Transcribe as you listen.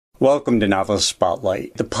Welcome to Novelist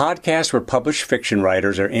Spotlight, the podcast where published fiction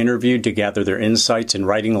writers are interviewed to gather their insights and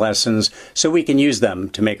writing lessons so we can use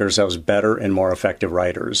them to make ourselves better and more effective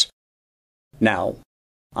writers. Now,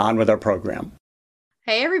 on with our program.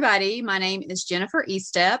 Hey everybody, my name is Jennifer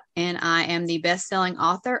Estep, and I am the best-selling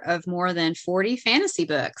author of more than 40 fantasy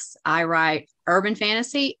books. I write urban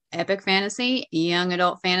fantasy, epic fantasy, young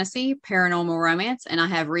adult fantasy, paranormal romance, and I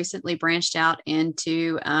have recently branched out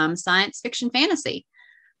into science fiction fantasy.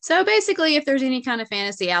 So basically, if there's any kind of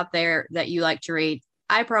fantasy out there that you like to read,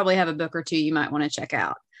 I probably have a book or two you might want to check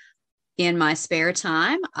out. In my spare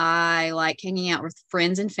time, I like hanging out with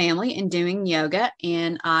friends and family and doing yoga,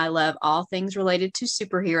 and I love all things related to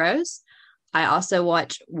superheroes. I also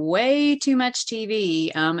watch way too much TV,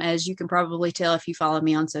 as you can probably tell if you follow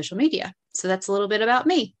me on social media. So that's a little bit about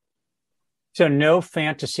me. So no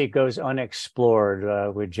fantasy goes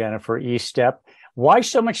unexplored with Jennifer Estep. Why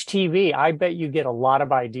so much TV? I bet you get a lot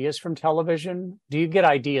of ideas from television. Do you get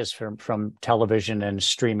ideas from television and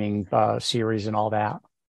streaming series and all that?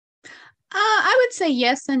 I would say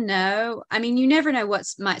yes and no. I mean, you never know what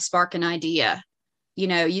might spark an idea. You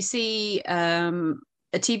know, you see a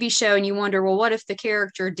TV show and you wonder, well, what if the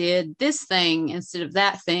character did this thing instead of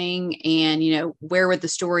that thing? And, you know, where would the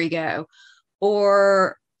story go?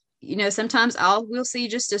 Or, you know, sometimes we'll see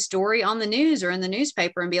just a story on the news or in the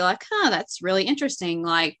newspaper and be like, that's really interesting.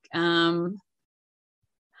 Like, I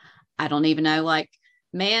don't even know, like,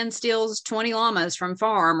 man steals 20 llamas from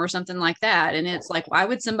farm or something like that. And it's like, why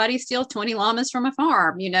would somebody steal 20 llamas from a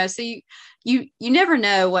farm? You know, so you never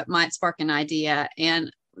know what might spark an idea.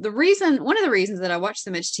 And one of the reasons that I watch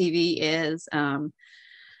so much TV is,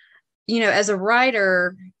 you know, as a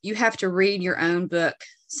writer, you have to read your own book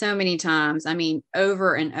so many times. I mean,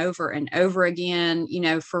 over and over and over again, you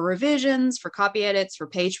know, for revisions, for copy edits, for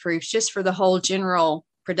page proofs, just for the whole general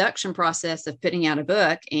production process of putting out a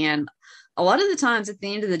book. And a lot of the times at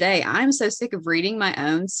the end of the day, I'm so sick of reading my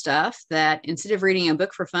own stuff that instead of reading a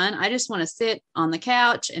book for fun, I just want to sit on the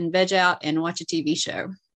couch and veg out and watch a TV show.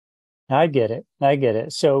 I get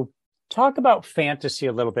it. So talk about fantasy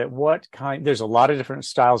a little bit. There's a lot of different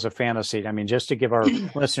styles of fantasy. I mean, just to give our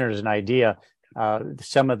listeners an idea,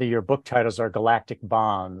 some of your book titles are Galactic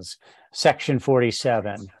Bonds, Section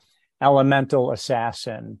 47, Elemental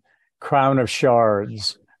Assassin, Crown of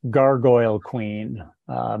Shards, Gargoyle Queen,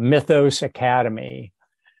 Mythos Academy,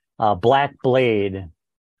 Black Blade.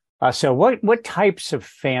 So what types of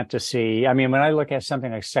fantasy? I mean, when I look at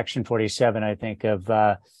something like Section 47, I think of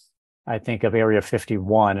Area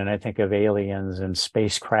 51, and I think of aliens and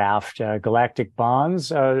spacecraft. Galactic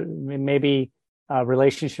Bonds, maybe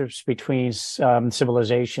relationships between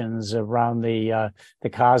civilizations around the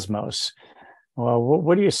cosmos. Well,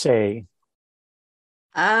 what do you say?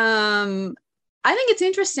 I think it's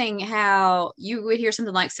interesting how you would hear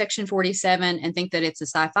something like Section 47 and think that it's a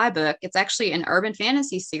sci-fi book. It's actually an urban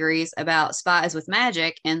fantasy series about spies with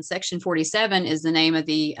magic, and Section 47 is the name of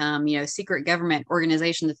the secret government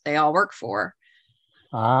organization that they all work for.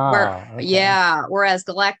 Okay. Yeah. Whereas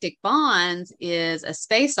Galactic Bonds is a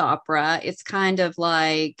space opera. It's kind of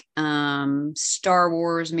like Star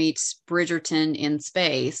Wars meets Bridgerton in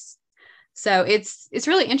space. So it's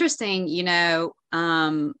really interesting, you know.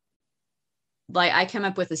 Like I come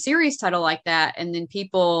up with a series title like that, and then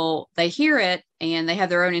people, they hear it and they have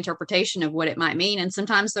their own interpretation of what it might mean. And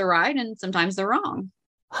sometimes they're right and sometimes they're wrong.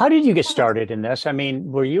 How did you get started in this? I mean,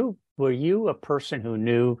 were you a person who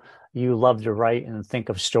knew you loved to write and think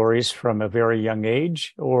of stories from a very young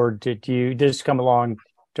age? Or did this come along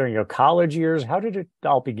during your college years? How did it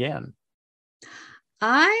all begin?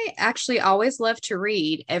 I actually always loved to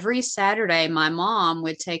read. Every Saturday, my mom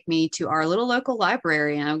would take me to our little local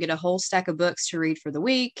library, and I would get a whole stack of books to read for the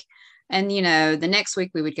week. And, you know, the next week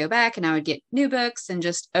we would go back and I would get new books, and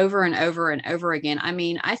just over and over and over again. I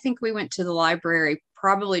mean, I think we went to the library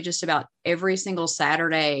probably just about every single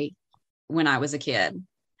Saturday when I was a kid,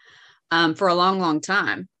 for a long, long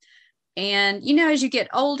time. And, you know, as you get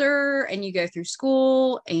older and you go through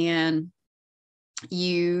school and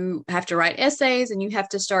you have to write essays and you have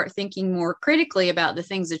to start thinking more critically about the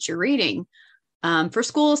things that you're reading, for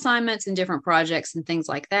school assignments and different projects and things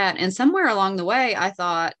like that. And somewhere along the way, I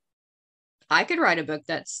thought I could write a book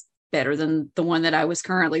that's better than the one that I was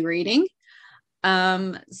currently reading. So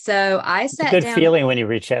I sat down. It's a good feeling when you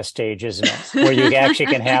reach that stage, isn't it? Where you actually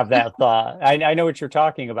can have that thought. I know what you're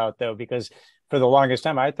talking about, though, because for the longest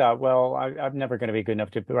time, I thought, well, I'm never going to be good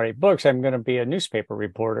enough to write books. I'm going to be a newspaper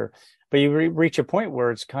reporter. But you reach a point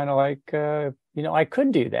where it's kind of like, I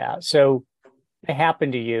could do that. So it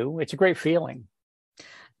happened to you. It's a great feeling.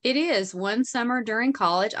 It is. One summer during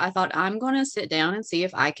college, I thought I'm going to sit down and see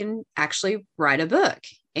if I can actually write a book.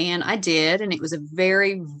 And I did. And it was a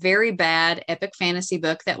very, very bad epic fantasy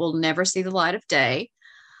book that will never see the light of day.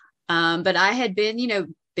 But I had been,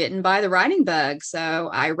 bitten by the writing bug. So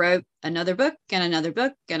I wrote another book and another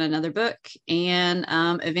book and another book. And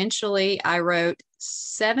eventually I wrote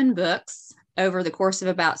 7 books over the course of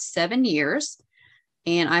about 7 years.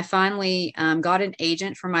 And I finally got an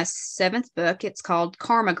agent for my 7th book. It's called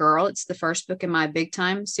Karma Girl. It's the first book in my big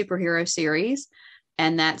time superhero series.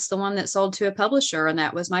 And that's the one that sold to a publisher. And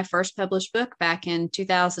that was my first published book back in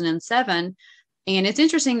 2007. And it's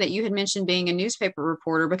interesting that you had mentioned being a newspaper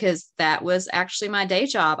reporter, because that was actually my day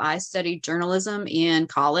job. I studied journalism in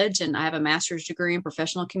college, and I have a master's degree in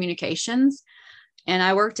professional communications. And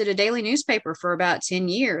I worked at a daily newspaper for about 10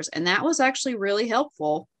 years. And that was actually really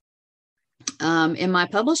helpful in my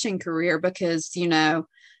publishing career, because,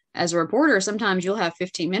 as a reporter, sometimes you'll have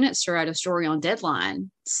 15 minutes to write a story on deadline.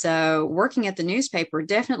 So working at the newspaper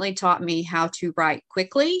definitely taught me how to write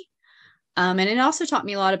quickly. And it also taught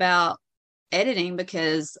me a lot about editing,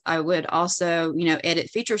 because I would also, edit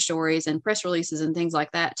feature stories and press releases and things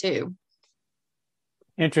like that too.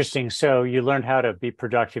 Interesting. So you learned how to be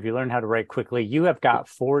productive. You learned how to write quickly. You have got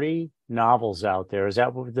 40 novels out there. Is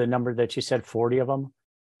that the number that you said, 40 of them?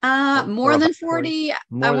 More than 40.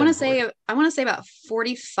 I want to say about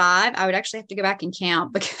 45. I would actually have to go back and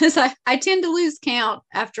count, because I tend to lose count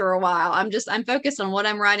after a while. I'm focused on what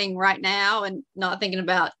I'm writing right now and not thinking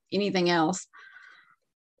about anything else.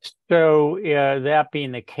 So that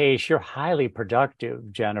being the case, you're highly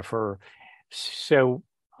productive, Jennifer. So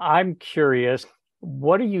I'm curious,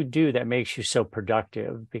 what do you do that makes you so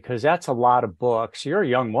productive? Because that's a lot of books. You're a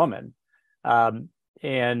young woman,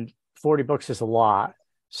 and 40 books is a lot.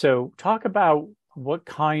 So talk about what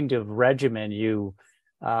kind of regimen you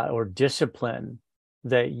or discipline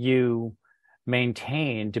that you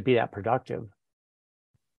maintain to be that productive.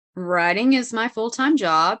 Writing is my full-time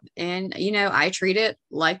job, and I treat it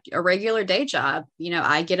like a regular day job.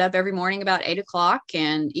 I get up every morning about 8 o'clock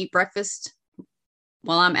and eat breakfast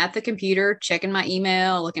while I'm at the computer, checking my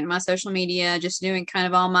email, looking at my social media, just doing kind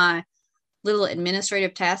of all my little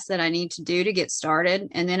administrative tasks that I need to do to get started.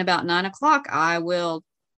 And then about 9 o'clock, I will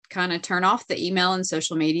kind of turn off the email and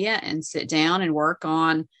social media and sit down and work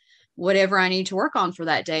on whatever I need to work on for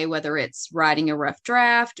that day, whether it's writing a rough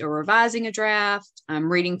draft or revising a draft.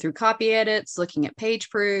 I'm reading through copy edits, looking at page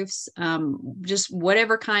proofs, just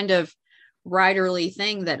whatever kind of writerly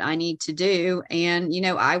thing that I need to do. And,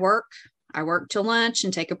 I work till lunch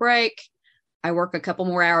and take a break. I work a couple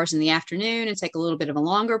more hours in the afternoon and take a little bit of a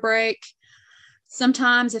longer break.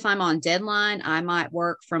 Sometimes if I'm on deadline, I might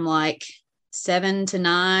work from like 7 to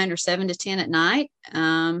 9 or 7 to 10 at night.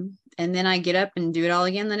 And then I get up and do it all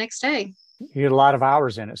again the next day. You get a lot of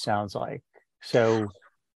hours in, it sounds like. So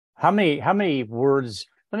how many words?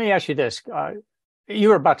 Let me ask you this. You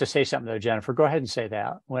were about to say something though, Jennifer. Go ahead and say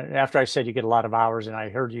that. After I said you get a lot of hours, and I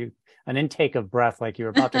heard you an intake of breath like you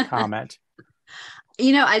were about to comment.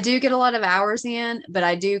 I do get a lot of hours in, but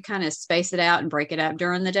I do kind of space it out and break it up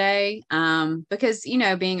during the day. Because,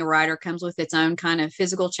 being a writer comes with its own kind of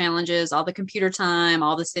physical challenges, all the computer time,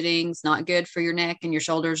 all the sittings, not good for your neck and your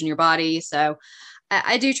shoulders and your body. So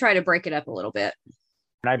I do try to break it up a little bit.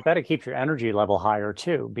 And I bet it keeps your energy level higher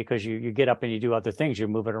too, because you get up and you do other things. You're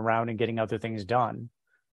moving around and getting other things done.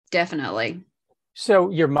 Definitely. So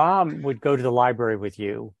your mom would go to the library with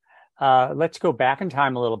you. Let's go back in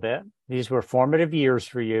time a little bit. These were formative years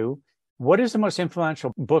for you. What is the most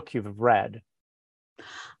influential book you've read?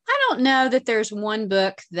 I don't know that there's one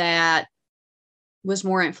book that was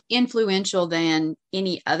more influential than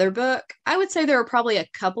any other book. I would say there are probably a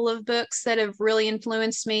couple of books that have really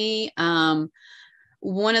influenced me.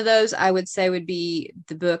 One of those I would say would be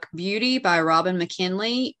the book Beauty by Robin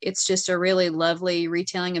McKinley. It's just a really lovely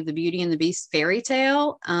retelling of the Beauty and the Beast fairy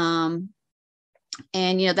tale.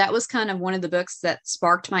 And, that was kind of one of the books that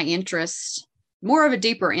sparked my interest, more of a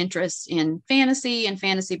deeper interest in fantasy and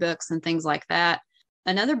fantasy books and things like that.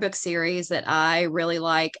 Another book series that I really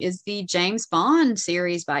like is the James Bond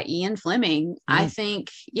series by Ian Fleming. I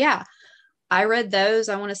think, I read those,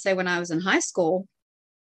 I want to say when I was in high school.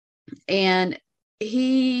 And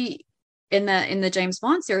he, in the James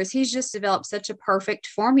Bond series, he's just developed such a perfect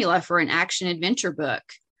formula for an action adventure book.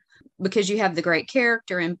 Because you have the great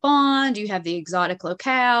character in Bond, you have the exotic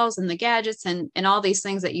locales and the gadgets and all these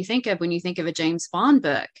things that you think of when you think of a James Bond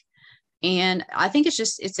book. And I think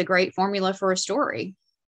it's a great formula for a story.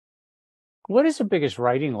 What is the biggest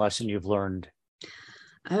writing lesson you've learned?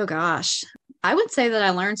 Oh, gosh. I would say that I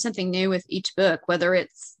learned something new with each book, whether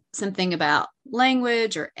it's something about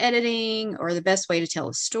language or editing or the best way to tell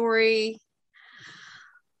a story.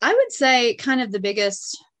 I would say kind of the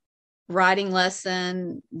biggest writing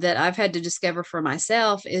lesson that I've had to discover for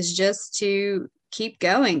myself is just to keep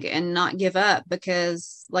going and not give up,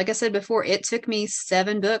 because like I said before, it took me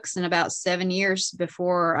 7 books in about 7 years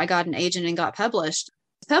before I got an agent and got published.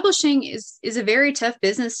 Publishing is a very tough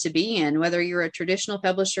business to be in, whether you're a traditional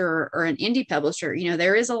publisher or an indie publisher.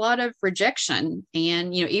 There is a lot of rejection,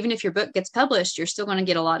 and even if your book gets published, you're still going to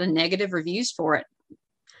get a lot of negative reviews for it.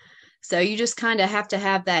 So you just kind of have to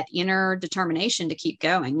have that inner determination to keep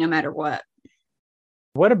going no matter what.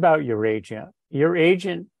 What about your agent? Your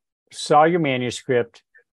agent saw your manuscript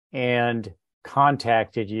and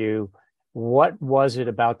contacted you. What was it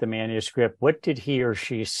about the manuscript? What did he or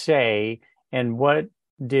she say? And what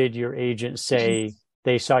did your agent say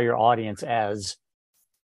they saw your audience as?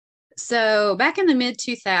 So back in the mid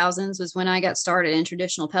 2000s was when I got started in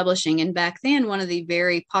traditional publishing. And back then, one of the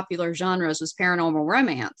very popular genres was paranormal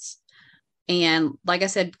romance. And like I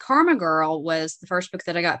said, Karma Girl was the first book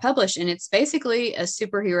that I got published, and it's basically a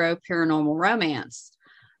superhero paranormal romance.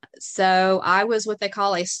 So I was what they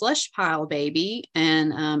call a slush pile baby.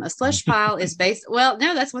 And a slush pile is no,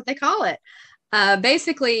 that's what they call it.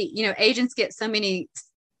 Basically, agents get so many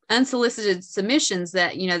unsolicited submissions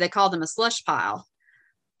that, they call them a slush pile.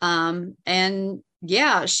 And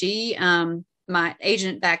yeah, my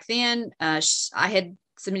agent back then, I had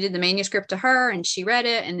submitted the manuscript to her and she read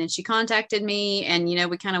it, and then she contacted me, and,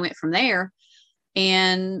 we kind of went from there.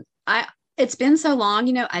 And it's been so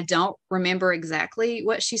long, I don't remember exactly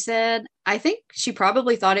what she said. I think she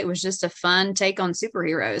probably thought it was just a fun take on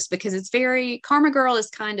superheroes, because Karma Girl is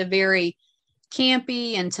kind of very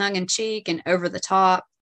campy and tongue in cheek and over the top.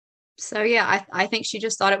 So yeah, I think she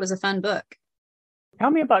just thought it was a fun book.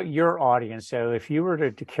 Tell me about your audience. So if you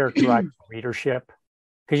were to characterize readership,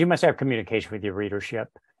 because you must have communication with your readership,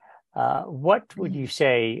 what would you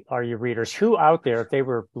say are your readers? Who out there, if they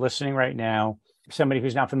were listening right now, somebody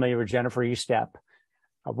who's not familiar with Jennifer Estep,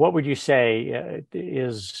 what would you say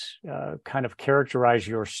is kind of characterize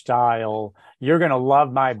your style? You're going to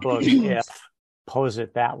love my book if, pose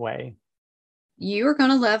it that way. You are going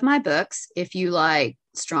to love my books if you like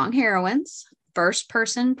strong heroines, first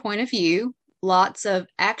person point of view, lots of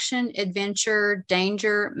action, adventure,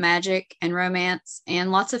 danger, magic, and romance,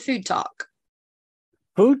 and lots of food talk.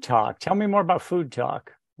 Food talk. Tell me more about food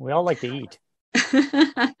talk. We all like to eat.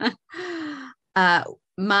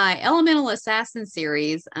 My Elemental Assassin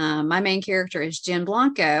series, my main character is Jen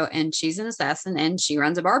Blanco, and she's an assassin and she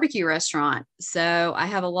runs a barbecue restaurant. So I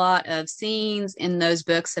have a lot of scenes in those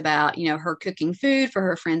books about, her cooking food for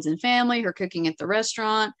her friends and family, her cooking at the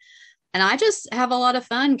restaurant. And I just have a lot of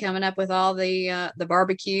fun coming up with all the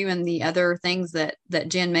barbecue and the other things that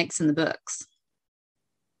Jen makes in the books.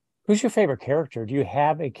 Who's your favorite character? Do you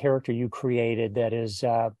have a character you created that is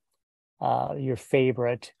your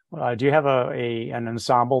favorite? Do you have an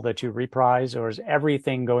ensemble that you reprise, or is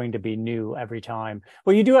everything going to be new every time?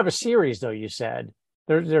 Well, you do have a series, though, you said.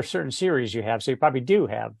 There are certain series you have, so you probably do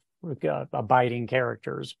have abiding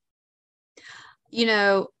characters.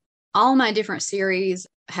 All my different series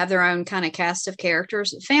have their own kind of cast of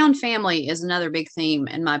characters. Found family is another big theme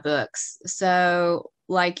in my books. So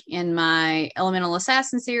like in my Elemental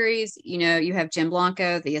Assassin series, you have Jen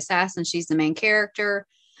Blanco, the assassin. She's the main character.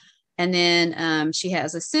 And then she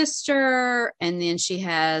has a sister, and then she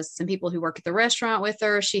has some people who work at the restaurant with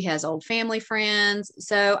her. She has old family friends.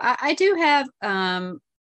 So I do have,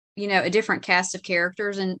 a different cast of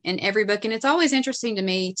characters in every book. And it's always interesting to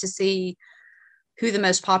me to see who the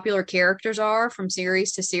most popular characters are from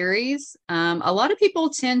series to series. A lot of people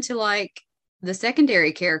tend to like the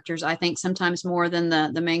secondary characters, I think, sometimes more than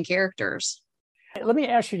the main characters. Let me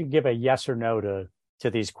ask you to give a yes or no to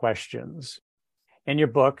these questions. In your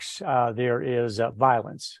books, there is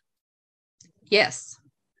violence. Yes.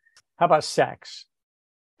 How about sex?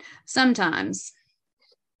 Sometimes.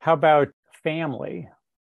 How about family?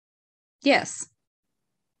 Yes.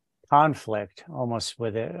 Conflict, almost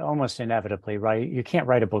inevitably, right? You can't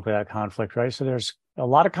write a book without conflict, right? So there's a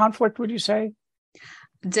lot of conflict, would you say?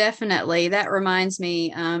 Definitely. That reminds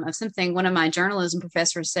me of something one of my journalism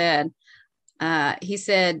professors said. He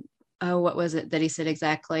said, what was it that he said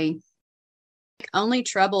exactly? Only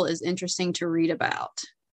trouble is interesting to read about.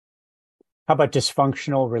 How about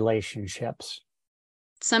dysfunctional relationships?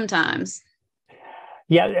 Sometimes.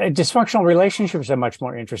 Yeah, dysfunctional relationships are much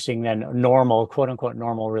more interesting than normal, quote unquote,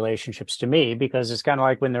 normal relationships to me, because it's kind of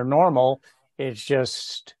like when they're normal, it's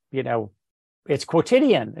just, it's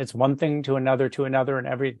quotidian. It's one thing to another,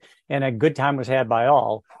 and a good time was had by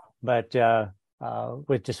all. But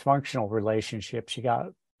with dysfunctional relationships, you got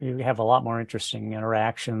you have a lot more interesting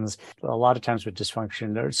interactions. A lot of times with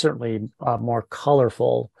dysfunction, they're certainly more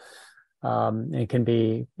colorful. It can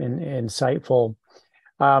be insightful.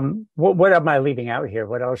 What am I leaving out here?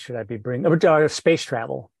 What else should I be bringing? Space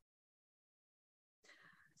travel.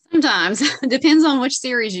 Sometimes. Depends on which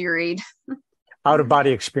series you read.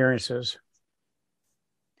 Out-of-body experiences.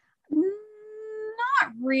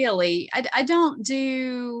 Not really.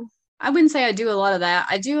 I wouldn't say I do a lot of that.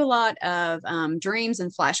 I do a lot of dreams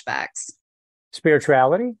and flashbacks.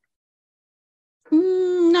 Spirituality?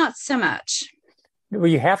 Not so much. Well,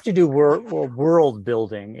 you have to do world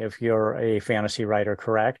building if you're a fantasy writer,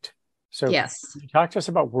 correct? So yes. Talk to us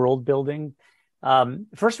about world building.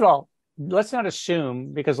 First of all, let's not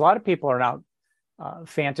assume, because a lot of people are not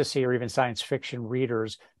fantasy or even science fiction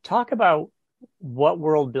readers. Talk about what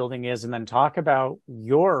world building is, and then talk about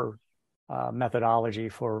your methodology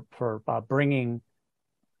for bringing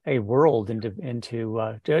a world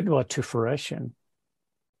to fruition.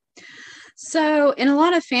 So in a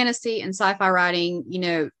lot of fantasy and sci-fi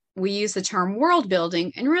writing, we use the term world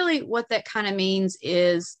building, and really what that kind of means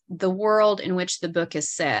is the world in which the book is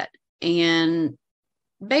set. And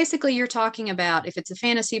basically you're talking about, if it's a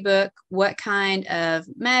fantasy book, what kind of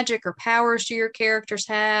magic or powers do your characters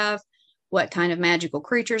have? What kind of magical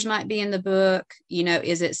creatures might be in the book?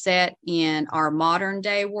 Is it set in our modern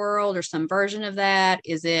day world or some version of that?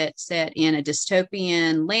 Is it set in a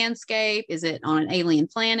dystopian landscape? Is it on an alien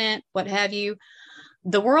planet? What have you?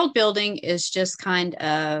 The world building is just kind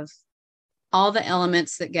of all the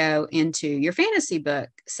elements that go into your fantasy book.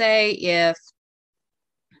 Say if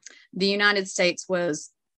the United States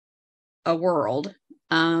was a world,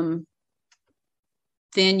 then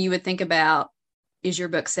you would think about, is your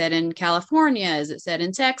book set in California? Is it set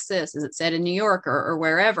in Texas? Is it set in New York or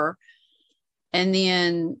wherever? And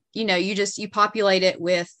then, you populate it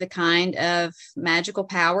with the kind of magical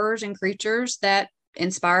powers and creatures that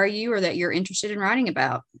inspire you or that you're interested in writing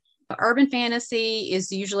about. Urban fantasy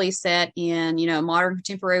is usually set in, a modern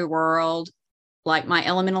contemporary world. Like my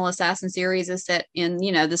Elemental Assassin series is set in,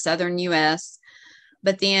 the southern US.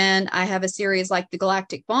 But then I have a series like the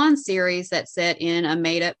Galactic Bond series that's set in a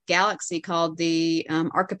made-up galaxy called the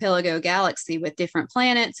Archipelago Galaxy, with different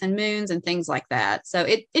planets and moons and things like that. So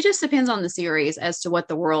it just depends on the series as to what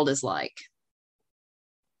the world is like.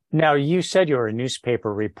 Now, you said you were a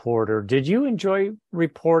newspaper reporter. Did you enjoy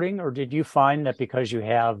reporting, or did you find that because you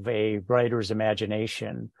have a writer's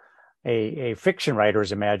imagination, a fiction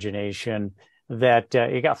writer's imagination, that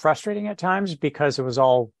it got frustrating at times because it was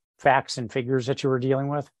all facts and figures that you were dealing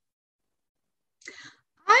with?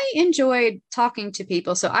 I enjoyed talking to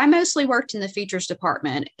people. So I mostly worked in the features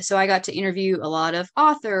department. So I got to interview a lot of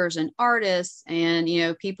authors and artists and,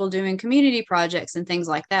 people doing community projects and things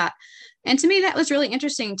like that. And to me, that was really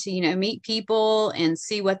interesting to, meet people and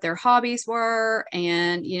see what their hobbies were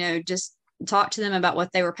and, just talk to them about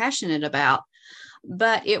what they were passionate about.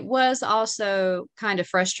 But it was also kind of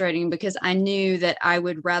frustrating because I knew that I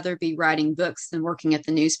would rather be writing books than working at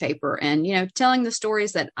the newspaper and, telling the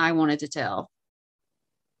stories that I wanted to tell.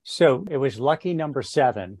 So it was lucky number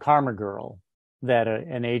 7, Karma Girl, that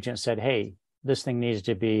an agent said, hey, this thing needs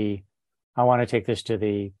to be, I want to take this to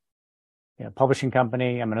the publishing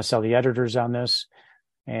company. I'm going to sell the editors on this,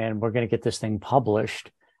 and we're going to get this thing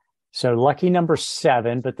published. So lucky number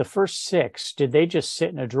 7, but the first 6, did they just sit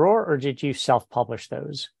in a drawer, or did you self-publish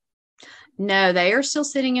those? No, they are still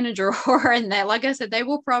sitting in a drawer, and that, like I said, they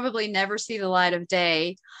will probably never see the light of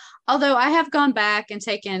day. Although I have gone back and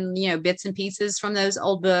taken, bits and pieces from those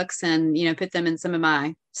old books and, put them in some of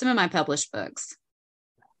my published books.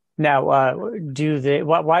 Now,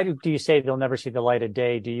 why do you say they'll never see the light of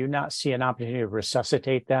day? Do you not see an opportunity to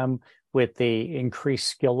resuscitate them with the increased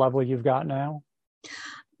skill level you've got now?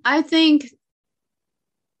 I think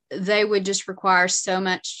they would just require so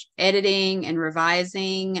much editing and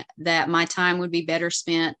revising that my time would be better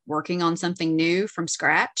spent working on something new from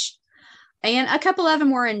scratch. And a couple of them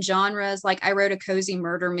were in genres, like I wrote a cozy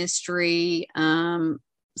murder mystery.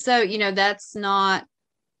 So, that's not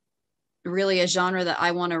really a genre that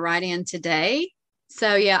I want to write in today.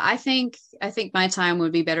 So, yeah, I think my time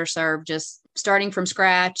would be better served just starting from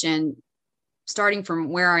scratch and starting from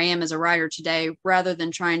where I am as a writer today, rather than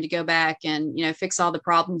trying to go back and, fix all the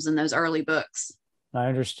problems in those early books. I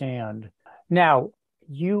understand. Now,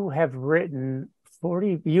 you have written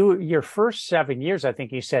your first 7 years, I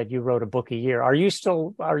think you said you wrote a book a year. Are you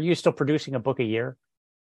still producing a book a year?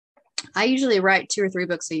 I usually write 2 or 3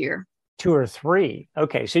 books a year. 2 or 3.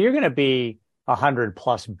 Okay. So you're going to be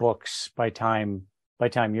 100+ books by time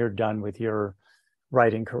you're done with your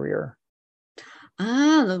writing career.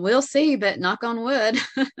 We'll see, but knock on wood.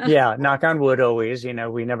 Yeah, knock on wood always.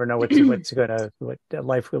 We never know what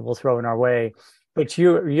life will throw in our way. But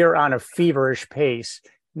you're on a feverish pace.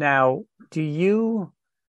 Now, let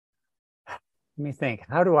me think,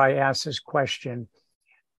 how do I ask this question?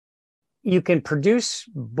 You can produce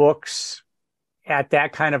books at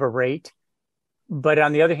that kind of a rate, but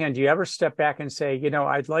on the other hand, do you ever step back and say,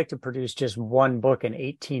 I'd like to produce just one book in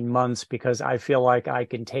 18 months because I feel like I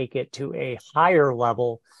can take it to a higher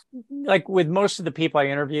level? Like with most of the people I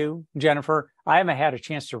interview, Jennifer, I haven't had a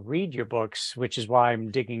chance to read your books, which is why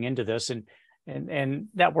I'm digging into this. And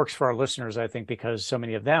that works for our listeners, I think, because so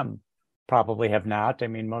many of them probably have not. I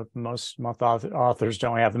mean, most authors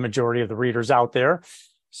don't have the majority of the readers out there.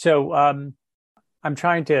 So I'm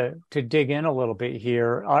trying to dig in a little bit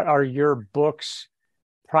here. Are your books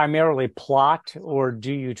primarily plot, or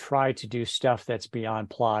do you try to do stuff that's beyond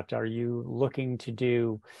plot? Are you looking to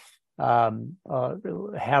do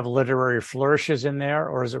have literary flourishes in there,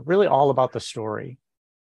 or is it really all about the story?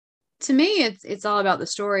 To me, it's all about the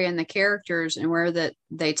story and the characters and where that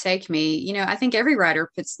they take me. I think every writer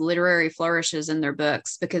puts literary flourishes in their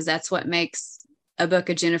books because that's what makes a book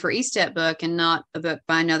a Jennifer Estep book and not a book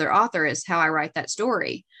by another author, is how I write that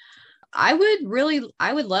story. I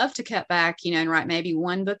would love to cut back, and write maybe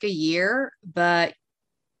one book a year, but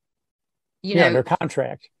under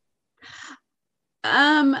contract.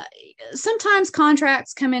 Sometimes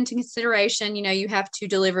contracts come into consideration. You have to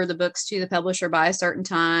deliver the books to the publisher by a certain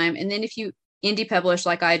time. And then if you indie publish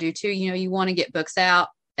like I do too, you want to get books out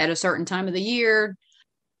at a certain time of the year.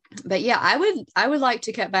 But yeah, I would like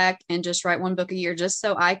to cut back and just write one book a year just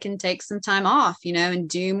so I can take some time off, and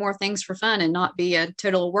do more things for fun and not be a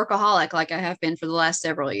total workaholic like I have been for the last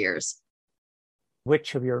several years.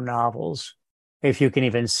 Which of your novels, if you can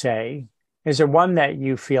even say, is there one that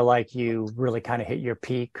you feel like you really kind of hit your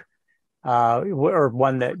peak, or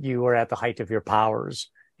one that you were at the height of your powers?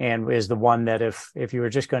 And is the one that if you were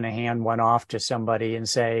just going to hand one off to somebody and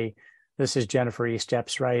say, this is Jennifer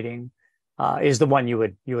Estep's writing, is the one you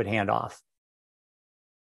would hand off?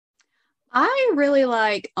 I really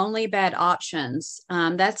like Only Bad Options.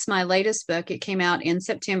 That's my latest book. It came out in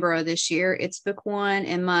September of this year. It's book one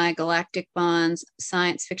in my Galactic Bonds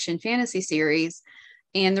science fiction fantasy series.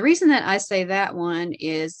 And the reason that I say that one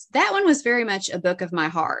is that one was very much a book of my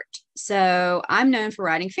heart. So I'm known for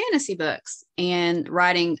writing fantasy books, and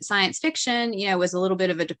writing science fiction, was a little bit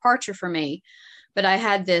of a departure for me. But I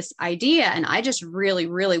had this idea and I just really,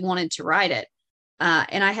 really wanted to write it.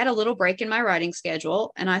 And I had a little break in my writing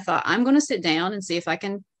schedule, and I thought, I'm going to sit down and see if I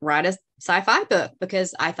can write a sci-fi book,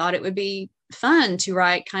 because I thought it would be fun to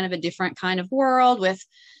write kind of a different kind of world with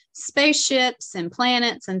spaceships and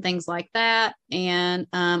planets and things like that. And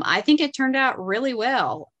I think it turned out really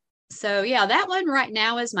well. So yeah, that one right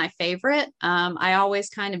now is my favorite. I always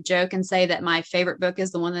kind of joke and say that my favorite book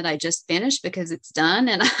is the one that I just finished because it's done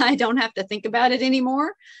and I don't have to think about it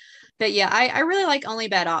anymore. But yeah, I really like Only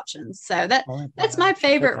Bad Options. So that's my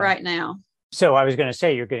favorite right now. So I was going to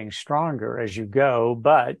say you're getting stronger as you go,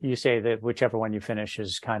 but you say that whichever one you finish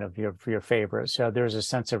is kind of your favorite. So there's a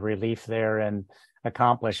sense of relief there and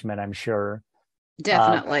accomplishment, I'm sure.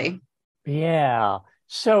 Definitely. Yeah.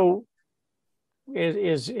 So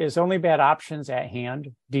is Only Bad Options at hand?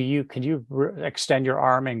 Can you extend your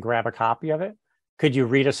arm and grab a copy of it? Could you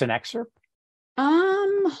read us an excerpt?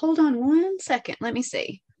 Hold on one second. Let me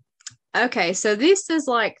see. Okay, so this is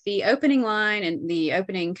like the opening line and the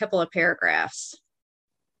opening couple of paragraphs.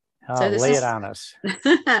 So lay it on us.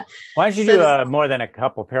 Why don't you do more than a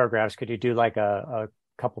couple paragraphs? Could you do like a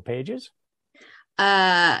couple pages? No,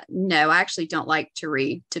 I actually don't like to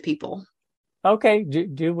read to people. Okay,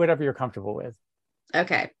 do whatever you're comfortable with.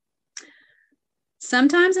 Okay.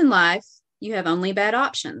 Sometimes in life, you have only bad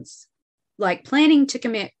options, like planning to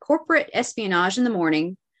commit corporate espionage in the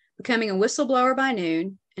morning, becoming a whistleblower by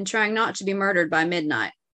noon, and trying not to be murdered by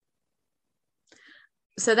midnight.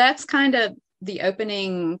 So that's kind of the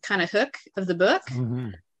opening kind of hook of the book.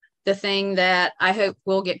 Mm-hmm. The thing that I hope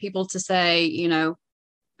will get people to say,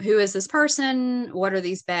 who is this person? What are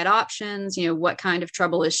these bad options? What kind of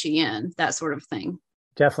trouble is she in? That sort of thing.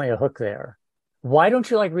 Definitely a hook there. Why don't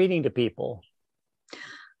you like reading to people?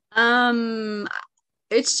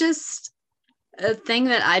 It's just a thing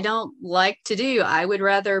that I don't like to do. I would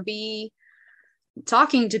rather be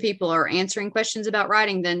talking to people or answering questions about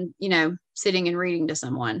writing than, sitting and reading to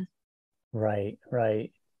someone. Right.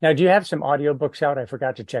 Now, do you have some audiobooks out? I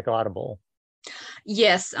forgot to check Audible.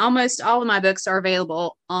 Yes, almost all of my books are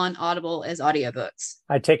available on Audible as audiobooks.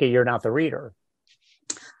 I take it you're not the reader.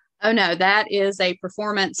 Oh no, that is a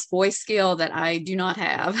performance voice skill that I do not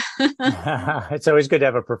have. It's always good to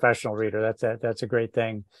have a professional reader. That's a great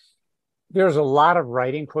thing. There's a lot of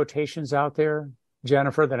writing quotations out there,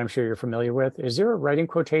 Jennifer, that I'm sure you're familiar with. Is there a writing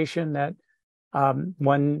quotation that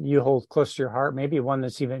one you hold close to your heart, maybe one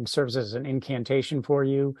that's even serves as an incantation for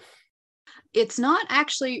you? It's not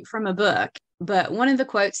actually from a book, but one of the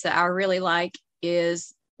quotes that I really like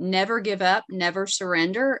is never give up, never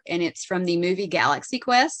surrender. And it's from the movie Galaxy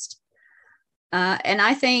Quest. And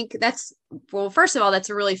I think well, first of all, that's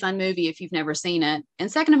a really fun movie if you've never seen it. And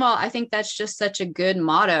second of all, I think that's just such a good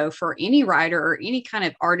motto for any writer or any kind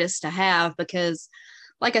of artist to have, because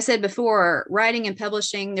like I said before, writing and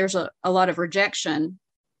publishing, there's a lot of rejection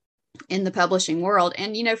in the publishing world.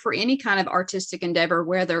 And, for any kind of artistic endeavor,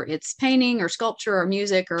 whether it's painting or sculpture or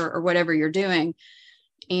music or whatever you're doing.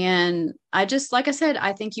 And like I said,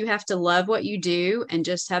 I think you have to love what you do and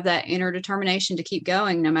just have that inner determination to keep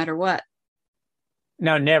going no matter what.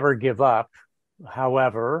 Now, never give up.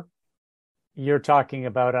 However, you're talking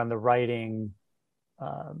about on the writing,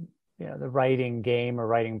 the writing game or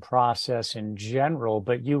writing process in general,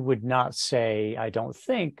 but you would not say, I don't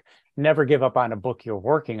think, never give up on a book you're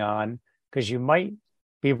working on, because you might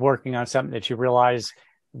be working on something that you realize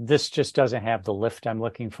this just doesn't have the lift I'm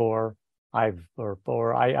looking for. I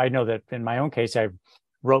know that in my own case, I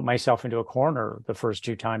wrote myself into a corner the first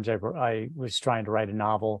 2 times I was trying to write a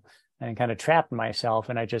novel, and kind of trapped myself,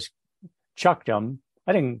 and I just chucked them.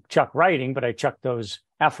 I didn't chuck writing, but I chucked those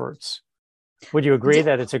efforts. Would you agree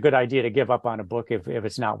that it's a good idea to give up on a book if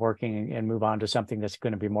it's not working and move on to something that's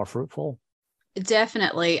going to be more fruitful?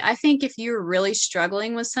 Definitely. I think if you're really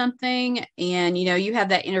struggling with something and, you have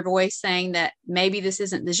that inner voice saying that maybe this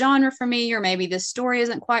isn't the genre for me, or maybe this story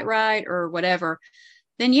isn't quite right or whatever,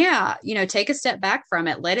 then take a step back from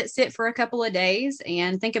it, let it sit for a couple of days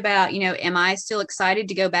and think about, am I still excited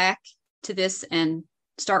to go back to this and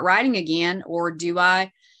start writing again? Or do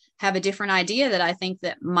I have a different idea that I think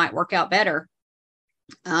that might work out better?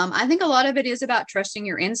 I think a lot of it is about trusting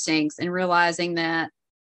your instincts and realizing that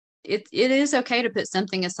it is okay to put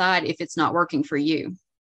something aside if it's not working for you.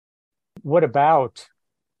 What about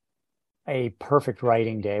a perfect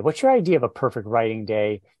writing day? What's your idea of a perfect writing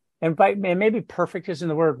day? And maybe perfect isn't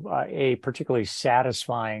the word, a particularly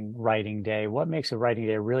satisfying writing day. What makes a writing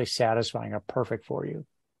day really satisfying or perfect for you?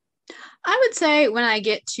 I would say when I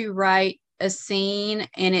get to write a scene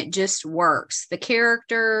and it just works, the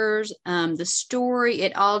characters, the story,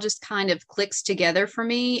 it all just kind of clicks together for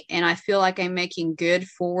me. And I feel like I'm making good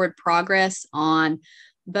forward progress on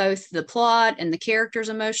both the plot and the characters'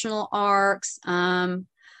 emotional arcs.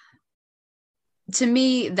 To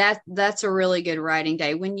me, that's a really good writing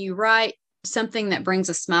day. When you write something that brings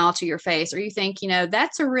a smile to your face, or you think,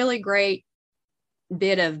 that's a really great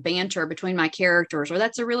bit of banter between my characters, or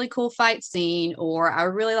that's a really cool fight scene, or I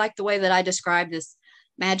really like the way that I describe this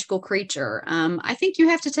magical creature. I think you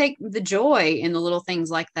have to take the joy in the little things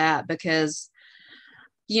like that, because,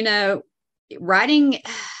 writing,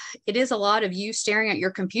 it is a lot of you staring at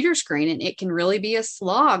your computer screen, and it can really be a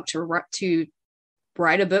slog to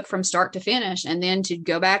write a book from start to finish, and then to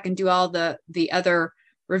go back and do all the other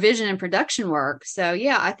revision and production work. So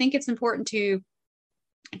yeah, I think it's important to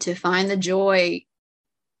find the joy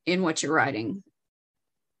in what you're writing.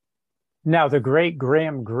 Now, the great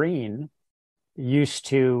Graham Greene used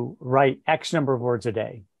to write X number of words a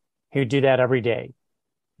day. He would do that every day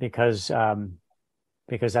because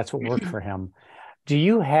that's what worked for him. Do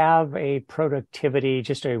you have a productivity,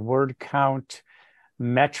 just a word count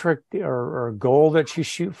metric or goal that you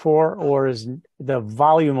shoot for, or is the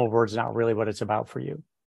volume of words not really what it's about for you?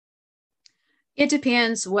 It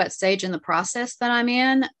depends what stage in the process that I'm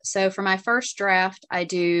in. So for my first draft, I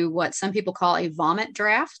do what some people call a vomit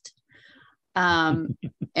draft. And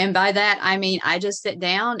by that, I mean, I just sit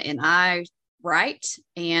down and I write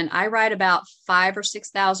about 5,000 or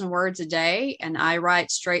 6,000 words a day. And I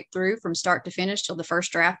write straight through from start to finish till the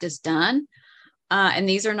first draft is done. And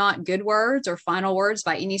these are not good words or final words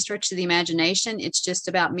by any stretch of the imagination. It's just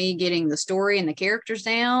about me getting the story and the characters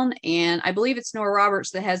down. And I believe it's Nora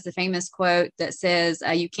Roberts that has the famous quote that says,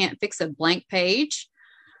 you can't fix a blank page.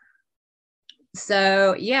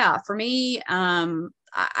 So yeah, for me,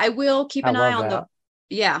 I will keep an eye on that.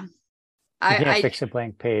 Yeah. You can't fix a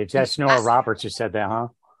blank page. That's Nora Roberts who said that, huh?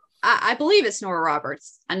 I believe it's Nora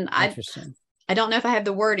Roberts. And Interesting. I don't know if I have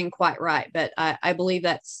the wording quite right, but I believe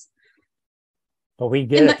that's. But we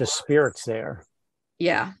get it, the spirit's there.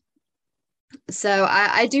 Yeah. So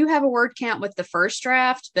I do have a word count with the first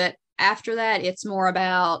draft, but after that, it's more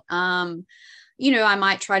about, I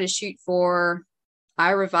might try to shoot for,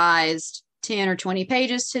 I revised 10 or 20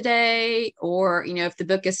 pages today, or, if the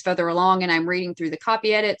book is further along and I'm reading through the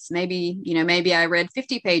copy edits, maybe I read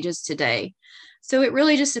 50 pages today. So it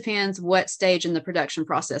really just depends what stage in the production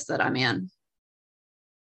process that I'm in.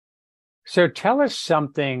 So tell us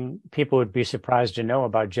something people would be surprised to know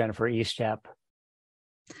about Jennifer Estep.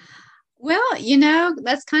 Well,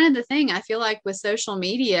 that's kind of the thing. I feel like with social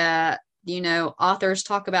media, authors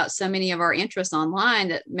talk about so many of our interests online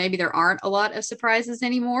that maybe there aren't a lot of surprises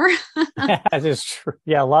anymore. That is true.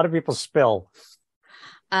 Yeah, a lot of people spill.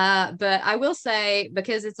 But I will say,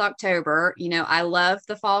 because it's October, I love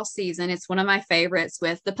the fall season. It's one of my favorites,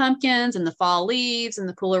 with the pumpkins and the fall leaves and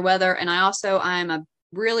the cooler weather. And I'm a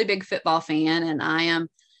really big football fan, and I am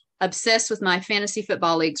obsessed with my fantasy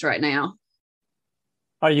football leagues right now.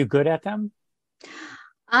 Are you good at them?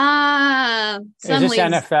 Some Is this leagues,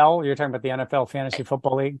 NFL? You're talking about the NFL Fantasy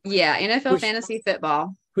Football League? yeah, NFL fantasy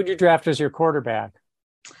football. Who'd you draft as your quarterback?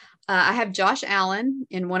 I have Josh Allen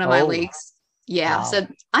in one of my leagues. Yeah, wow. so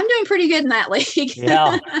I'm doing pretty good in that league.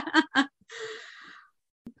 Yeah.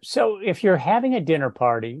 So if you're having a dinner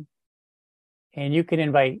party and you can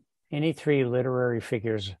invite any 3 literary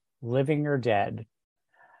figures, living or dead,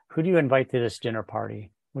 who do you invite to this dinner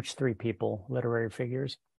party? Which 3 people, literary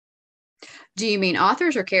figures? Do you mean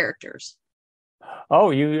authors or characters?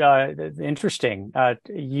 Oh, interesting.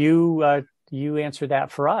 You answer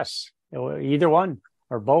that for us. Either one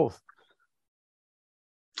or both.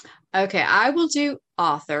 Okay, I will do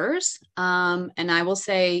authors. And I will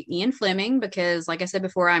say Ian Fleming, because like I said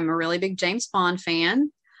before, I'm a really big James Bond fan.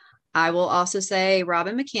 I will also say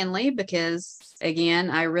Robin McKinley, because again,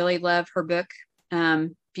 I really love her book,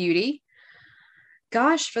 Beauty.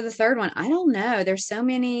 Gosh, for the third one, I don't know. There's so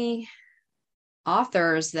many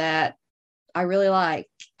authors that I really like.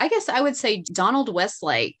 I guess I would say Donald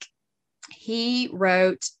Westlake. He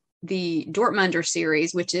wrote the Dortmunder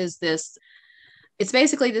series, which is it's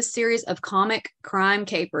basically this series of comic crime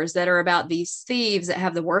capers that are about these thieves that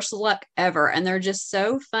have the worst luck ever. And they're just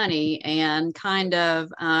so funny, and kind of,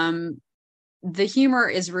 the humor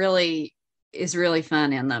is really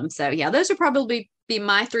fun in them. So yeah, those would probably be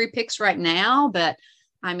my 3 picks right now, but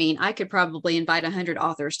I mean, I could probably invite 100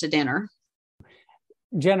 authors to dinner.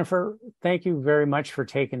 Jennifer, thank you very much for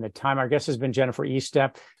taking the time. Our guest has been Jennifer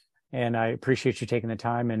Estep, and I appreciate you taking the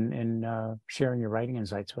time and sharing your writing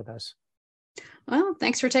insights with us. Well,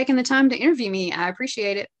 thanks for taking the time to interview me. I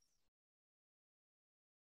appreciate it.